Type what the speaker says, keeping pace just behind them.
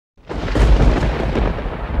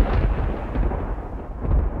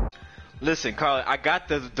Listen, Carly, I got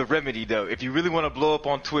the remedy though. If you really want to blow up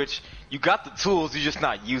on Twitch, you got the tools, you're just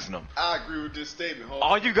not using them. I agree with this statement. Hold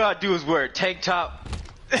All on. you gotta do is wear a tank top.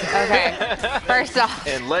 Okay. First off.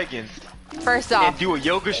 And leggings. First off. And do a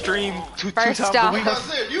yoga stream two times a week. I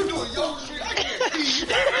said, if you do a yoga stream, I can't see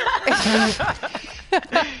you.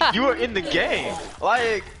 You are in the game.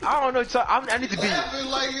 Like, I don't know. I need to be.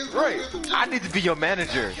 Right. I need to be your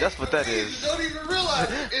manager. That's what that is. You don't even realize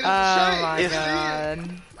it. It's oh my god.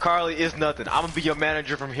 Carly, it's nothing. I'm gonna be your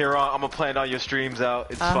manager from here on. I'm gonna plan all your streams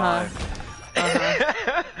out. It's fine.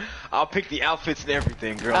 I'll pick the outfits and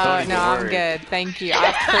everything, girl. Don't even worry. I'm good. Thank you. I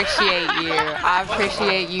appreciate you. I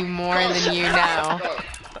appreciate you more than you know.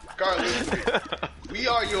 Carly, we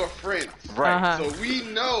are your friends. Right. So we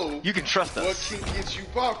know you can trust us. What can get you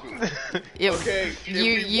popular. Okay.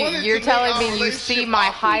 You're telling me you see my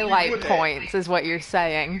highlight points is what you're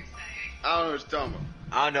saying. I don't know what you're talking about.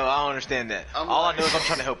 I don't understand that. All I know is I'm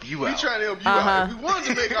trying to help you out. We trying to help you out. If we wanted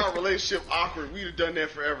to make our relationship awkward, we'd have done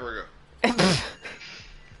that forever ago.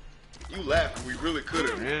 You laughing, we really could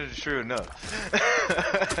have. Yeah, sure enough.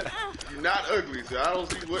 You're not ugly, so I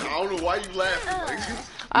don't know why you laughing. Like,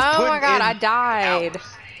 oh my god, I died. Hours.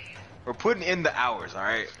 We're putting in the hours,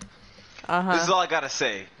 alright? This is all I gotta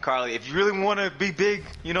say, Carly. If you really want to be big,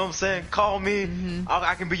 you know what I'm saying? Call me.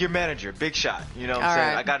 I can be your manager. Big shot. You know what I'm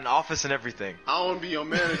saying? I got an office and everything. I don't want to be your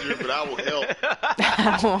manager, but I will help.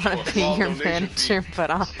 I don't want to be your manager,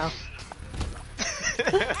 but I'll help.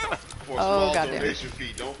 For a small donation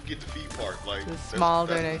fee. Don't forget the fee part. Like the small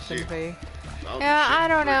donation fee. Yeah, I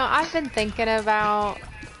don't know. I've been thinking about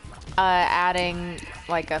adding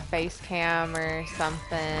like a face cam or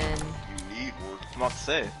something. You need one. I'm about to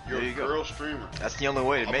say. You're a girl streamer. That's the only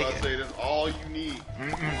way to make it. I'm about to say that's all you need.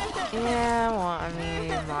 Yeah, well, I mean,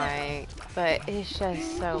 like, but it's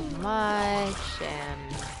just so much,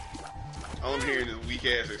 and all I'm hearing is weak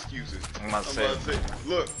ass excuses. I'm about to say,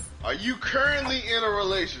 look, are you currently in a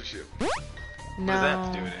relationship? No. What does that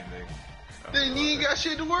have to do with anything? Then you ain't got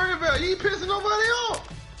shit to worry about. You ain't pissing nobody off.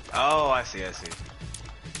 Oh, I see.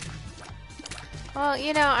 Well,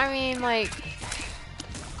 you know, I mean, like,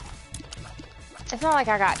 it's not like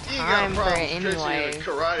I got time for it anyway. You got a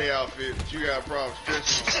karate outfit, but you got a problem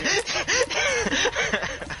stretching.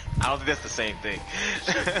 I don't think that's the same thing.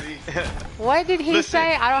 What did he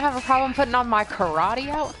say? I don't have a problem putting on my karate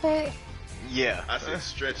outfit? Yeah. I said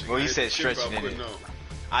stretching. Well, you said stretching in it.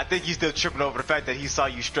 I think he's still tripping over the fact that he saw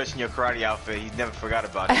you stretching your karate outfit. He never forgot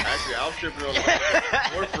about it. Actually, I was tripping over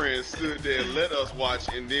our friends stood there and let us watch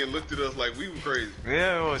and then looked at us like we were crazy.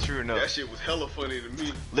 Yeah, well, true enough. That shit was hella funny to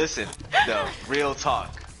me. Listen, though, real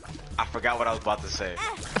talk. I forgot what I was about to say.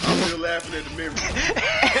 I'm still laughing at the memory.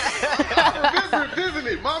 I remember it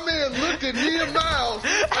vividly. My man looked at me and Miles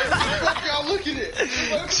like, what the fuck y'all looking at?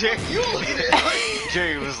 Like, Jerry, you looking at?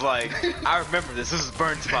 Jerry was like, I remember this. This is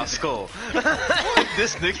burned to my skull.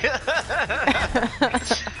 This nigga.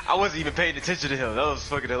 I wasn't even paying attention to him. That was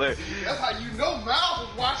fucking hilarious. That's how you know Miles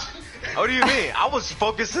was watching. What do you mean? I was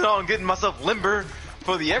focusing on getting myself limber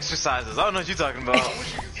for the exercises. I don't know what you're talking about. I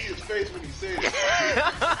wish you could see his face when he said it.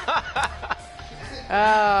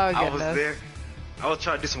 Oh, goodness. I was there. I was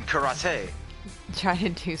trying to do some karate.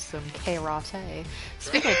 Trying to do some karate.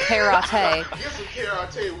 Speaking of karate. Get some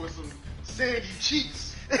karate with some sandy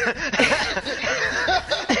cheeks. I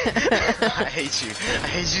hate you. I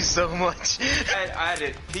hate you so much. I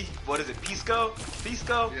added, what is it, Pisco?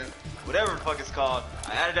 Pisco? Yeah. Whatever the fuck it's called.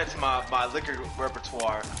 I added that to my liquor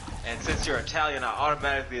repertoire. And since you're Italian, I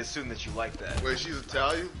automatically assume that you like that. Wait, she's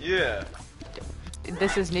Italian? Yeah.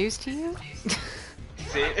 This is news to you?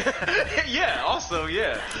 See? Yeah, also,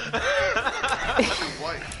 yeah. She's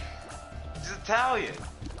white. She's Italian.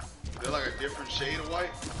 They're like a different shade of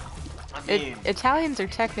white? I mean... Italians are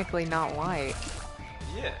technically not white.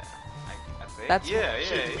 Yeah. I think. That's yeah.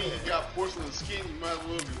 Shit, you mean you got porcelain skin, you might as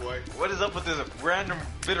well be white. What is up with this random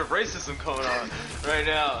bit of racism going on right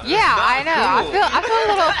now? Yeah, I know. Cool. I feel a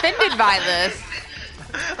little offended by this.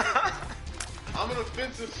 I'm an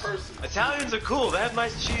offensive person. Italians are cool. They have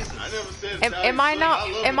nice cheeses. I never said Italian.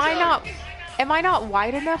 Am I not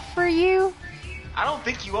white enough for you? I don't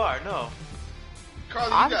think you are. No.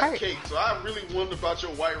 Carly, you got cake, so I really wondered about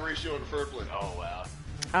your white ratio in the first place. Oh wow.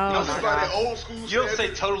 Oh you know, my God. That old school you don't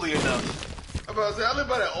say totally enough. I'm about to say I live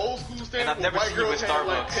by that old school standard. And I've never seen you with Starbucks.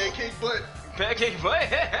 Like pancake butt. Pancake butt?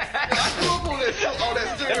 I grew up on that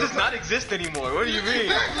stereotype. That does not exist anymore. What do you mean?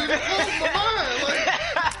 Exactly. That blows my mind. Like,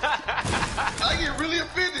 I get really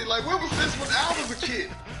offended. Like, where was this when I was a kid?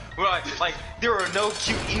 Right, like there were no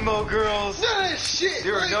cute emo girls. None of that shit.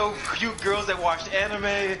 There were no cute girls that watched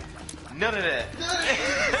anime. None of that.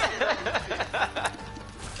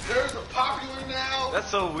 There's a popular now.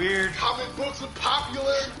 That's so weird. Comic books are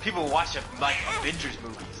popular. People watch like Avengers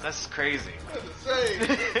movies. That's crazy. That's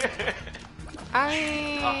insane. I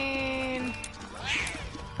mean,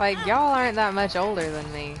 like y'all aren't that much older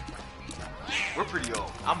than me. We're pretty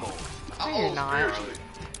old. I'm old. No, you're not.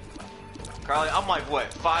 Carly, I'm like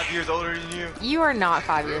what, 5 years older than you? You are not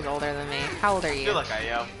 5 years older than me. How old are you? I feel like I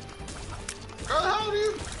am. Carly, how old are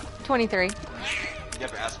you? 23. You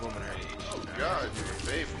never ask a woman her age. Oh God, you're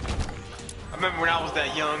a baby. I remember when I was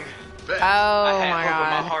that young. Oh I had my hope in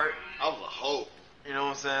god. my heart. I was a hoe. You know what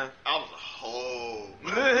I'm saying? I was a hoe.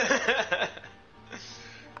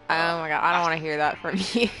 Oh my god, I don't want to hear that from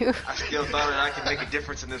you. I still thought that I could make a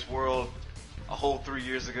difference in this world a whole 3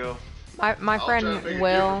 years ago. My friend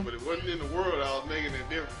Will. But it wasn't in the world I was making a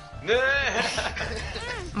difference.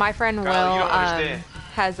 My friend Will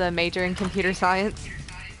has a major in computer science,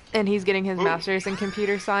 and he's getting his master's in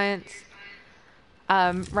computer science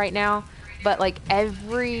right now. But like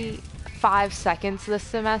every 5 seconds this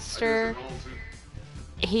semester,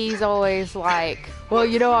 he's always like, well,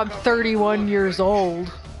 you know, I'm 31 years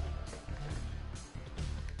old.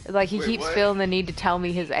 Like, he keeps feeling the need to tell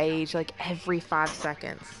me his age, like, every 5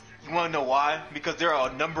 seconds. You want to know why? Because there are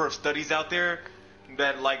a number of studies out there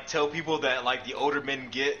that, like, tell people that, like, the older men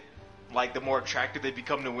get, like, the more attractive they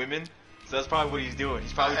become to women. So that's probably what he's doing.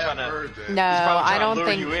 He's probably trying to... No, I don't lure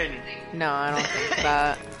think... you in. No, I don't think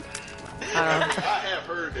that. I have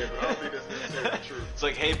heard that, but I don't think that's necessarily true. It's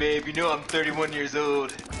like, hey, babe, you know I'm 31 years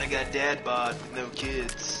old. I got dad bod, no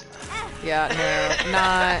kids. Yeah,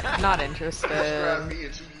 no, not interested. Describe me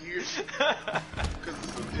in 2 years. Because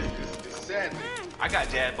it's saddening. I got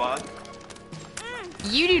dad bod.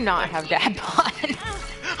 You do not have dad bod.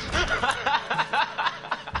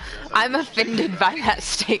 I'm offended by that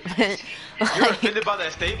statement. You're offended by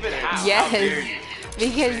that statement? How? Yes. How dare you?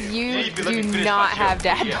 Because you do not have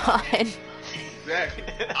dad bod. Exactly.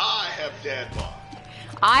 I have dad bod.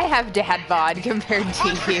 I have dad bod compared to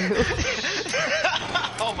you.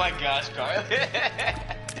 Oh my gosh, Carly.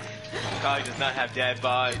 Carly does not have dad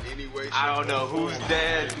bod. I don't know who's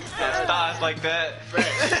dad has thighs like that.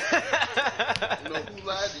 I don't know who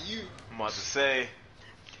lied to you. I'm about to say,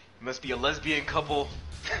 it must be a lesbian couple.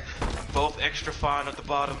 Both extra fine at the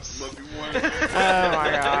bottoms. Must be one. Oh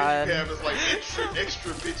my god. Yeah, it's like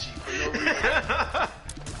extra bitchy for no reason. I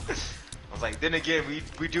was like, then again,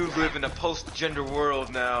 we do live in a post-gender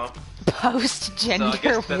world now.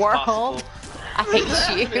 Post-gender so world? Possible. I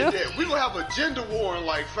hate you. We're gonna have a gender war in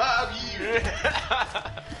like 5 years.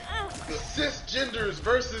 The cisgenders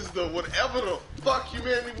versus the whatever the fuck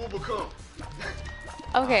humanity will become.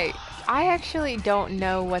 Okay, I actually don't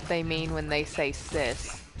know what they mean when they say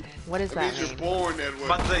cis. What does that mean? You're born that way.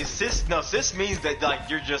 But the cis means that like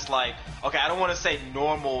you're just like, okay, I don't want to say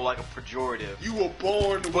normal like a pejorative. You were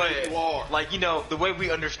born the way you are. Like, you know, the way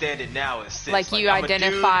we understand it now is cis. Like you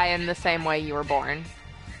identify in the same way you were born.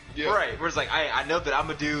 Yeah. Right, where it's like, I know that I'm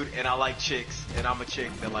a dude and I like chicks and I'm a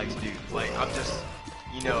chick that likes dudes. Like, I'm just,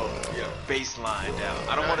 you know, baseline down.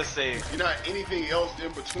 I don't want to say... You're not anything else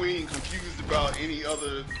in between, confused about any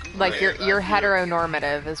other... Like, you're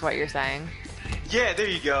heteronormative is what you're saying. Yeah, there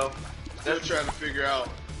you go. Still trying to figure out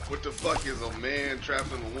what the fuck is a man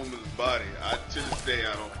trapped in a woman's body. To this day,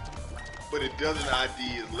 I don't... But it doesn't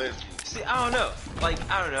ID as lesbian. See, I don't know. Like,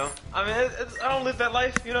 I don't know. I mean, I don't live that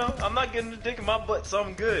life, you know? I'm not getting a dick in my butt, so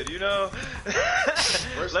I'm good, you know?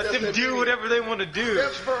 Let them do whatever they want to do.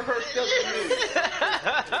 Steps for her, steps for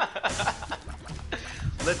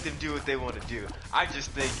me. Let them do what they want to do. I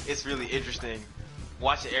just think it's really interesting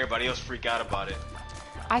watching everybody else freak out about it.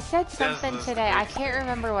 I said something today. I can't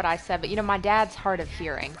remember what I said, but you know, my dad's hard of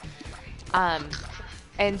hearing.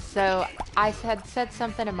 And so I said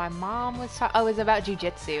something, and my mom was it was about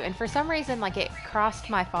jujitsu, and for some reason, like, it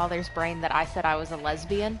crossed my father's brain that I said I was a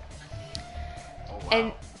lesbian. Oh, wow.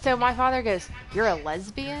 And so my father goes, "You're a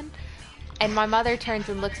lesbian?" And my mother turns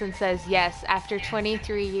and looks and says, "Yes, after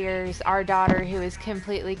 23 years, our daughter, who is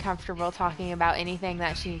completely comfortable talking about anything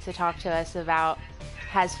that she needs to talk to us about,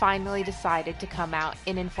 has finally decided to come out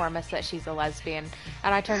and inform us that she's a lesbian."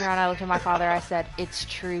 And I turned around, I looked at my father, I said, "It's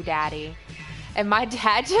true, Daddy." And my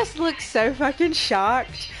dad just looked so fucking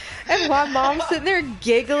shocked. And my mom's sitting there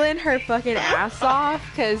giggling her fucking ass off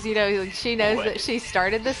because, you know, she knows that she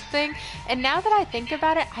started this thing. And now that I think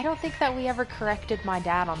about it, I don't think that we ever corrected my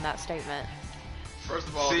dad on that statement. First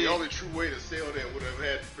of all, the only true way to sell that would have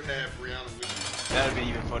had Brianna with you. That would be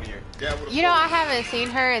even funnier. You know, I haven't seen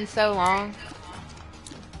her in so long.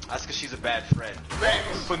 That's because she's a bad friend.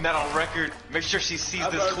 Putting that on record. Make sure she sees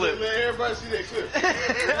this clip. Let everybody see that clip.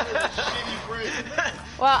 Shitty friend.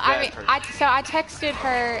 Well, I mean, I texted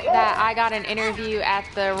her that I got an interview at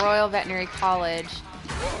the Royal Veterinary College,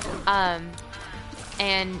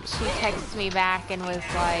 And she texted me back and was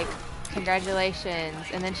like, congratulations.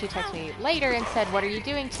 And then she texted me later and said, what are you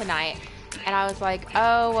doing tonight? And I was like,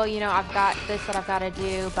 oh, well, you know, I've got this that I've got to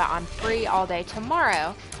do, but I'm free all day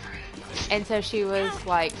tomorrow. And so she was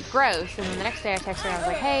like, gross. And then the next day I texted her and I was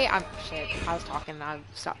like, hey, I was talking and I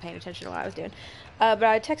stopped paying attention to what I was doing. But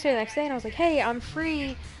I texted her the next day and I was like, hey, I'm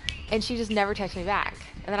free. And she just never texted me back.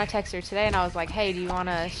 And then I texted her today and I was like, hey, do you want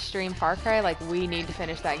to stream Far Cry? Like, we need to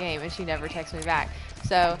finish that game. And she never texted me back.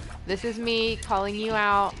 So this is me calling you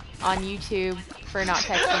out on YouTube for not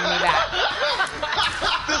texting me back.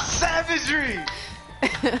 The savagery!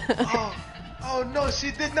 Oh no,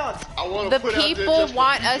 she did not. The people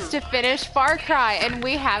want us to finish Far Cry, and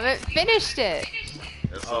we haven't finished it.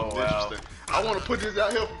 That's something interesting. I want to put this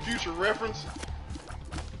out here for future reference.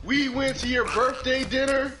 We went to your birthday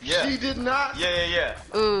dinner. Yeah. She did not. Yeah.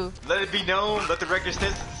 Ooh. Let it be known, let the record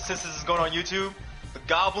since this is going on YouTube, the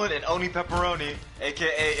Goblin and Oni Pepperoni,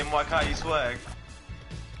 aka MYKU Swag.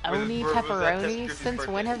 Oni Pepperoni? Since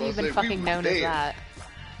when have you been fucking known as that?